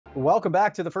Welcome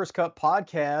back to the First Cut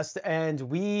podcast. And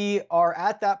we are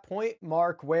at that point,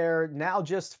 Mark, where now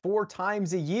just 4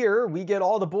 times a year we get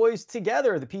all the boys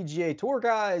together, the PGA Tour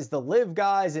guys, the LIV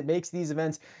guys. It makes these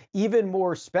events even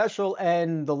more special.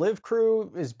 And the LIV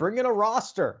crew is bringing a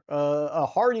roster, a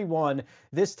hearty one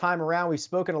this time around. We've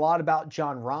spoken a lot about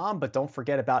John Rahm, but don't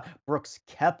forget about Brooks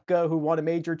Koepka, who won a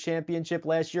major championship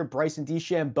last year. Bryson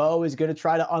DeChambeau is going to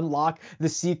try to unlock the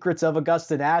secrets of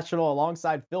Augusta National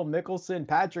alongside Phil Mickelson,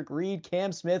 Patrick Reed,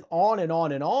 Cam Smith, on and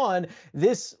on and on.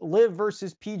 This LIV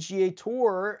versus PGA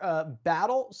Tour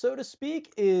battle, so to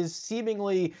speak, is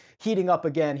seemingly heating up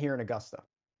again here in Augusta.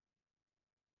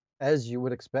 As you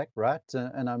would expect, right?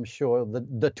 And I'm sure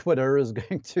the Twitter is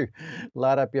going to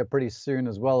light up here pretty soon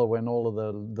as well when all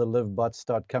of the live bots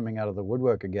start coming out of the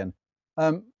woodwork again.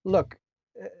 Look,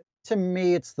 to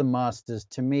me, it's the Masters.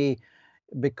 To me,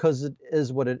 because it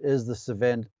is what it is, this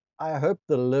event, I hope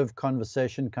the live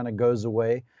conversation kind of goes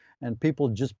away and people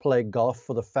just play golf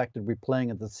for the fact that we're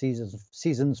playing at the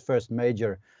season's first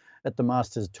major at the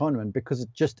Masters tournament because it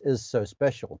just is so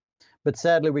special. But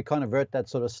sadly, we can't avert that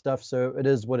sort of stuff. So it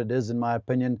is what it is, in my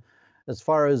opinion. As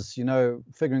far as,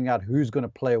 figuring out who's going to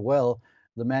play well,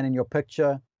 the man in your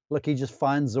picture, look, he just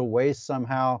finds a way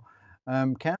somehow.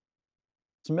 Cam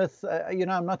Smith,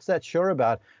 I'm not that sure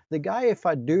about. The guy, if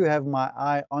I do have my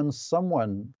eye on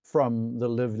someone from the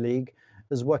Live League,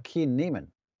 is Joaquin Niemann.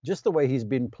 Just the way he's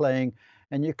been playing,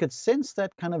 and you could sense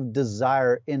that kind of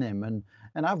desire in him.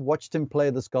 And I've watched him play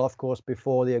this golf course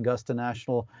before, the Augusta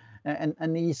National,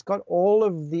 and he's got all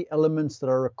of the elements that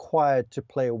are required to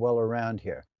play well around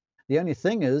here. The only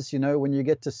thing is, when you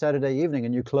get to Saturday evening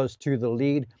and you're close to the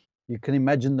lead, you can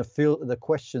imagine the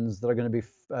questions that are going to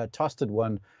be tossed at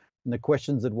one, and the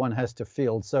questions that one has to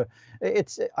field. So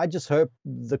I just hope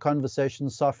the conversation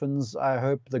softens. I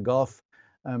hope the golf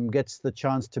gets the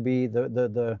chance to be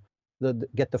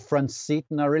get the front seat,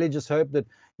 and I really just hope that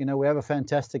we have a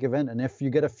fantastic event. And if you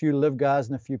get a few live guys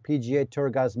and a few PGA Tour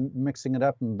guys mixing it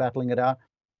up and battling it out,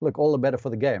 look, all the better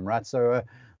for the game, right? So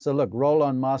look, roll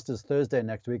on Masters Thursday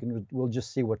next week, and we'll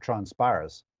just see what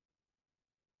transpires.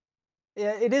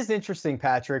 Yeah, it is interesting,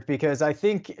 Patrick, because I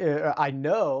think I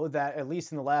know that at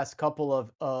least in the last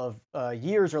couple of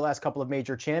years or last couple of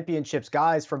major championships,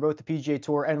 guys from both the PGA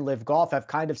Tour and Live Golf have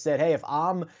kind of said, "Hey, if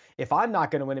I'm not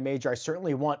going to win a major, I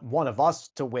certainly want one of us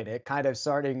to win it." Kind of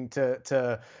starting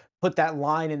to put that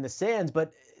line in the sands.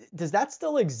 But does that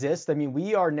still exist? I mean,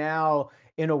 we are now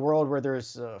in a world where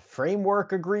there's a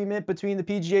framework agreement between the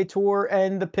PGA Tour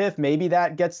and the PIF. Maybe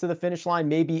that gets to the finish line.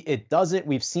 Maybe it doesn't.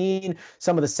 We've seen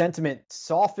some of the sentiment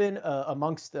soften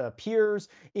amongst peers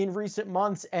in recent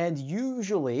months. And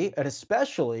usually, and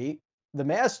especially, the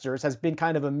Masters has been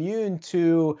kind of immune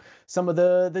to some of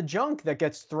the junk that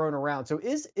gets thrown around. So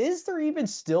is there even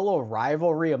still a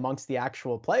rivalry amongst the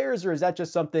actual players, or is that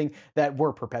just something that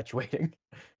we're perpetuating?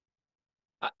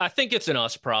 I think it's an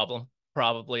us problem,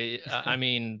 probably. I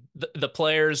mean, the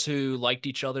players who liked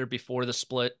each other before the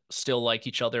split still like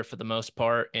each other for the most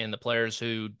part, and the players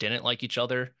who didn't like each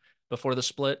other before the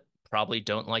split probably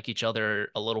don't like each other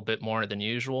a little bit more than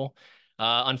usual.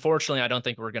 Unfortunately, I don't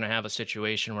think we're going to have a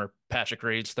situation where Patrick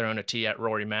Reed's throwing a tee at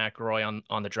Rory McIlroy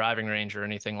on the driving range or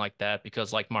anything like that,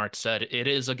 because like Mark said, it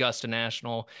is Augusta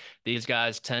National. These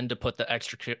guys tend to put the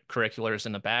extracurriculars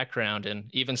in the background,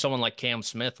 and even someone like Cam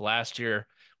Smith last year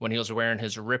when he was wearing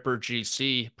his Ripper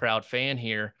GC, proud fan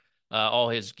here, all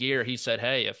his gear, he said,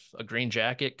 "Hey, if a green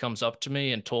jacket comes up to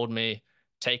me and told me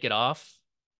take it off,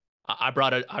 I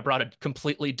brought a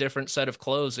completely different set of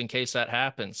clothes in case that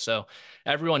happens." So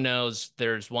everyone knows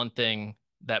there's one thing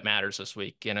that matters this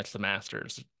week, and it's the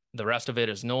Masters. The rest of it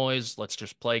is noise. Let's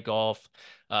just play golf.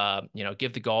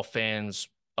 Give the golf fans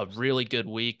a really good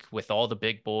week with all the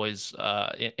big boys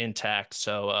intact.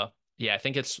 So yeah, I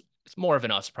think it's more of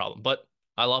an us problem, but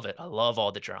I love it. I love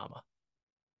all the drama.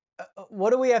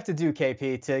 What do we have to do,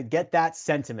 KP, to get that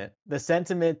sentiment? The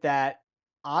sentiment that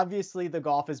obviously the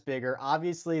golf is bigger.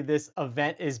 Obviously, this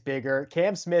event is bigger.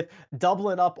 Cam Smith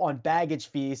doubling up on baggage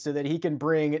fees so that he can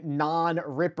bring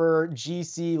non-Ripper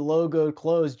GC logo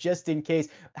clothes just in case.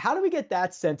 How do we get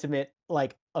that sentiment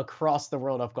like across the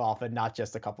world of golf and not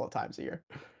just a couple of times a year?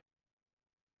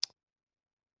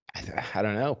 I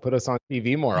don't know. Put us on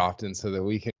TV more often so that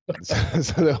we can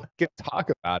so that we can talk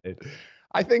about it.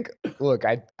 I think. Look,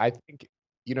 I think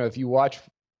if you watch,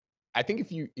 I think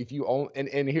if you only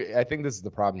and here I think this is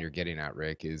the problem you're getting at,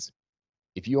 Rick, is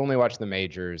if you only watch the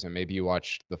majors and maybe you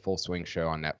watch the Full Swing show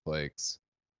on Netflix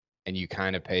and you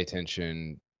kind of pay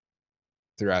attention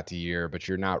throughout the year, but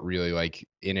you're not really like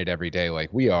in it every day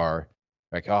like we are.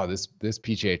 Like, oh, this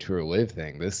PGA Tour Live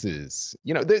thing, this is,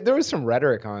 there was some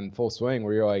rhetoric on Full Swing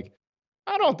where you're like,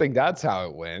 I don't think that's how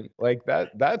it went. Like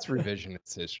that's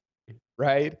revisionist history,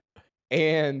 right?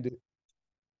 And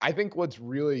I think what's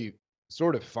really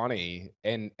sort of funny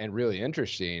and really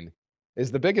interesting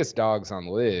is the biggest dogs on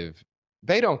LIV,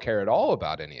 they don't care at all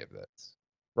about any of this.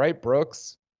 Right?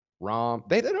 Brooks, Rahm,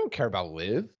 they don't care about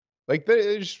LIV. Like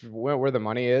they just went where the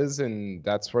money is and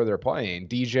that's where they're playing.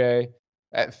 DJ,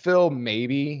 Phil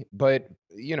maybe, but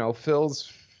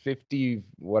Phil's 50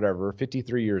 whatever,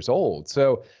 53 years old.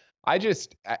 So I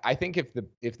think if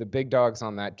the big dogs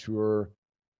on that tour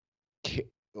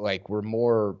like were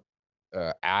more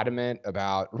adamant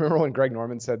about, remember when Greg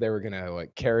Norman said they were gonna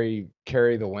like carry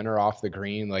the winner off the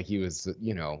green like he was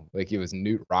like he was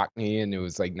Newt Rockney and it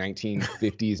was like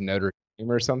 1950s Notre Dame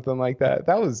or something like that.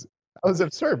 That was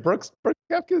absurd. Brooks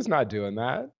Koepka's not doing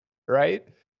that, right?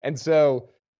 And so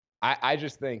I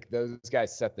just think those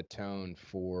guys set the tone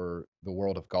for the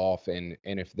world of golf, and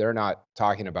if they're not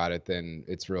talking about it, then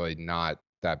it's really not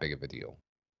that big of a deal.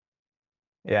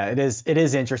 Yeah, it is. It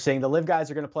is interesting. The LIV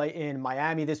guys are going to play in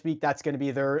Miami this week. That's going to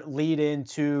be their lead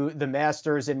into the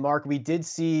Masters. And Mark, we did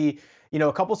see,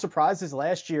 a couple surprises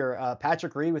last year.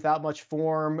 Patrick Reed, without much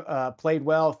form, played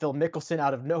well. Phil Mickelson,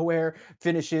 out of nowhere,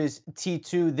 finishes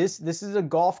T2. This is a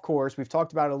golf course. We've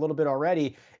talked about it a little bit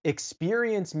already.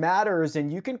 Experience matters,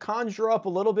 and you can conjure up a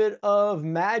little bit of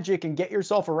magic and get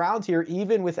yourself around here,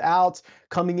 even without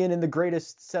coming in the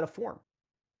greatest set of form.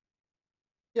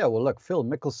 Yeah, well, look, Phil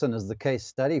Mickelson is the case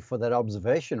study for that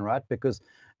observation, right? Because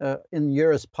in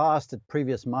years past at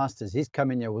previous Masters, he's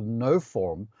come in here with no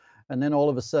form. And then all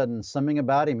of a sudden, something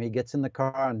about him, he gets in the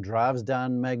car and drives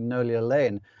down Magnolia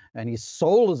Lane, and his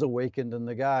soul is awakened, and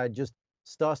the guy just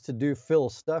starts to do Phil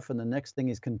stuff. And the next thing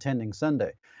he's contending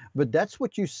Sunday. But that's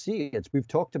what you see. We've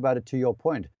talked about it to your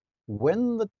point.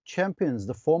 When the champions,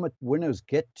 the former winners,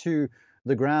 get to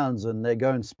the grounds and they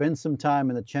go and spend some time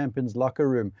in the champions locker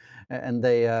room and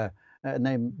they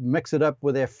mix it up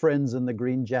with their friends in the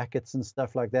green jackets and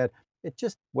stuff like that, it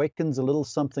just wakens a little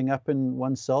something up in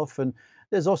oneself. And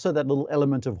there's also that little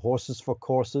element of horses for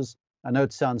courses. I know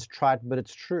it sounds trite, but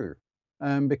it's true,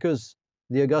 because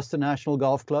the Augusta National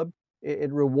Golf Club,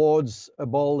 it rewards a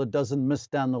ball that doesn't miss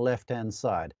down the left-hand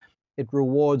side. It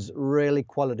rewards really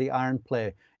quality iron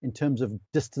play in terms of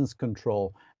distance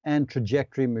control and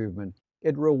trajectory movement.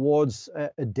 It rewards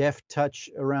a deft touch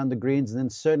around the greens, and then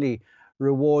certainly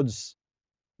rewards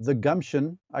the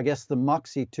gumption, I guess the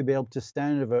moxie, to be able to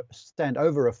stand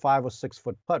over a 5 or 6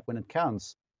 foot putt when it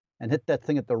counts and hit that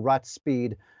thing at the right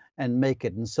speed and make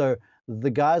it. And so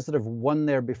the guys that have won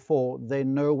there before, they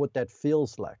know what that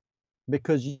feels like,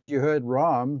 because you heard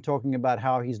Rahm talking about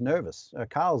how he's nervous,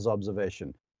 Kyle's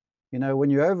observation. When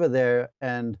you're over there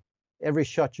and every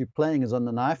shot you're playing is on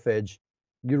the knife edge,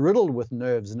 you're riddled with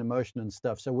nerves and emotion and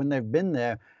stuff. So when they've been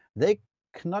there, they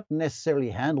cannot necessarily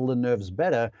handle the nerves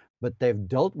better, but they've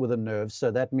dealt with the nerves.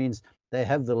 So that means they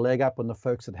have the leg up on the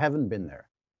folks that haven't been there.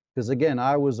 Because again,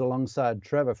 I was alongside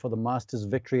Trevor for the Masters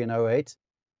victory in 08.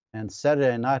 And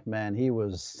Saturday night, man, he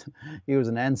was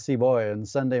an antsy boy. And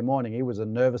Sunday morning, he was a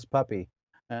nervous puppy.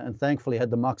 And thankfully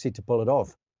had the moxie to pull it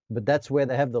off. But that's where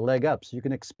they have the leg up. So you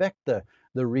can expect the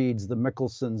Reeds, the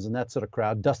Mickelsons, and that sort of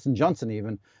crowd, Dustin Johnson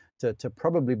even, to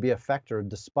probably be a factor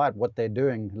despite what they're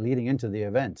doing leading into the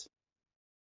event.